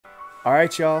All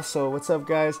right, y'all. So what's up,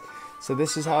 guys? So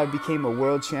this is how I became a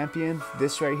world champion.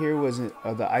 This right here was the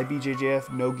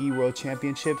IBJJF No-Gi World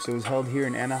Championships. It was held here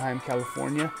in Anaheim,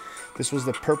 California. This was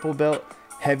the purple belt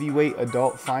heavyweight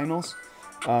adult finals.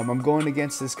 I'm going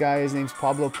against this guy. His name's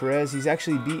Pablo Perez. He's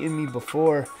actually beaten me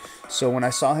before. So when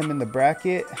I saw him in the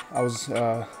bracket, I was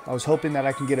hoping that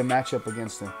I can get a matchup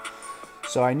against him.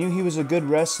 So I knew he was a good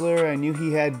wrestler. I knew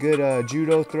he had good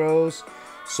judo throws.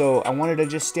 So I wanted to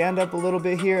just stand up a little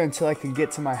bit here until I could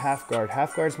get to my half guard.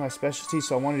 Half guard is my specialty,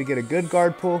 so I wanted to get a good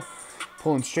guard pull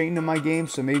him straight into my game,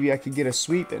 so maybe I could get a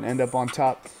sweep and end up on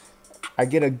top. I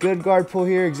get a good guard pull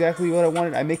here, exactly what I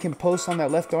wanted. I make him post on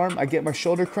that left arm. I get my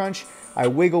shoulder crunch. I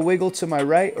wiggle to my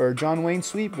right, or John Wayne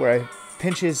sweep, where I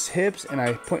pinch his hips and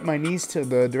I point my knees to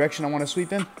the direction I want to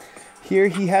sweep him. Here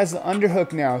he has the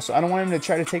underhook now, so I don't want him to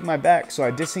try to take my back. So I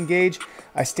disengage,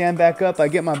 I stand back up, I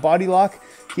get my body lock.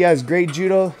 He has great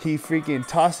judo. He freaking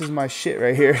tosses my shit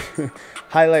right here.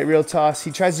 Highlight reel toss.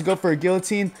 He tries to go for a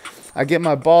guillotine. I get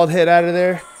my bald head out of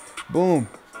there. Boom.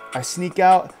 I sneak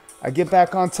out. I get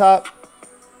back on top.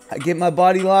 I get my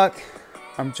body lock.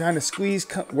 I'm trying to squeeze,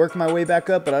 work my way back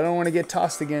up, but I don't want to get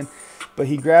tossed again. But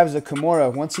he grabs a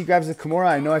Kimura. Once he grabs a Kimura,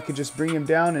 I know I could just bring him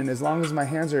down, and as long as my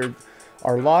hands are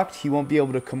locked, he won't be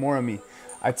able to Kimura me.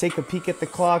 I take a peek at the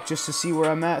clock just to see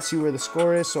where I'm at, see where the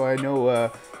score is, so I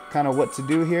know kind of what to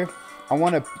do here.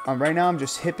 Right now I'm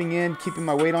just hipping in, keeping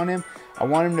my weight on him. I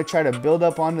want him to try to build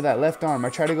up onto that left arm. I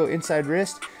try to go inside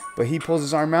wrist, but he pulls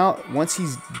his arm out. Once he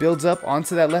builds up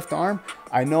onto that left arm,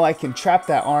 I know I can trap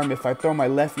that arm if I throw my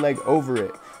left leg over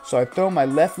it. So I throw my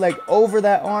left leg over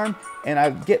that arm, and I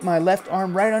get my left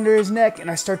arm right under his neck,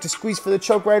 and I start to squeeze for the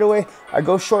choke right away. I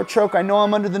go short choke. I know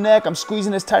I'm under the neck. I'm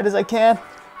squeezing as tight as I can.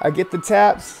 I get the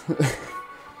taps,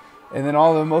 and then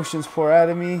all the emotions pour out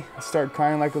of me. I start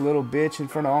crying like a little bitch in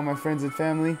front of all my friends and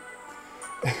family.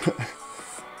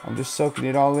 I'm just soaking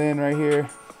it all in right here.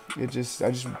 I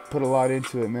just put a lot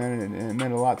into it, man, and it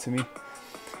meant a lot to me.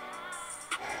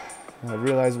 I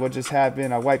realized what just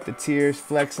happened. I wiped the tears,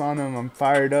 flex on them. I'm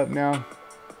fired up now.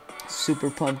 Super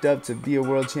pumped up to be a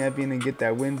world champion and get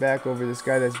that win back over this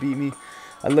guy that's beat me.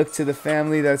 I look to the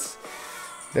family that's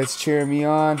cheering me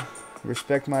on.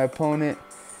 Respect my opponent,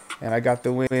 and I got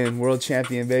the win. World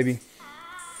champion, baby.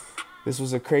 This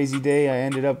was a crazy day. I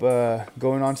ended up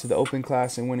going on to the open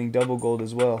class and winning double gold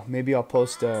as well. Maybe I'll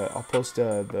post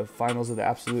the finals of the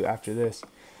absolute after this.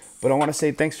 But I want to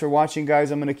say thanks for watching, guys.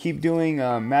 I'm going to keep doing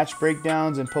match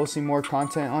breakdowns and posting more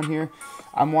content on here.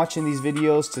 I'm watching these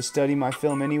videos to study my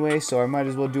film anyway, so I might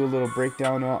as well do a little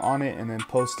breakdown on it and then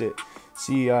post it.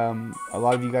 See, a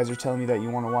lot of you guys are telling me that you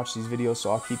want to watch these videos,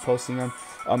 so I'll keep posting them.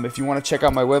 If you want to check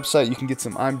out my website, you can get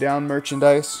some I'm Down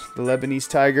merchandise, the Lebanese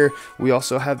Tiger. We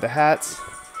also have the hats.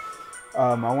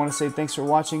 I want to say thanks for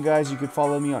watching, guys. You could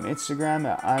follow me on Instagram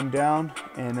at I'm Down,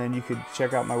 and then you could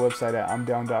check out my website at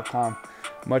imdown.com.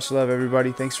 Much love,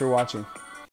 everybody. Thanks for watching.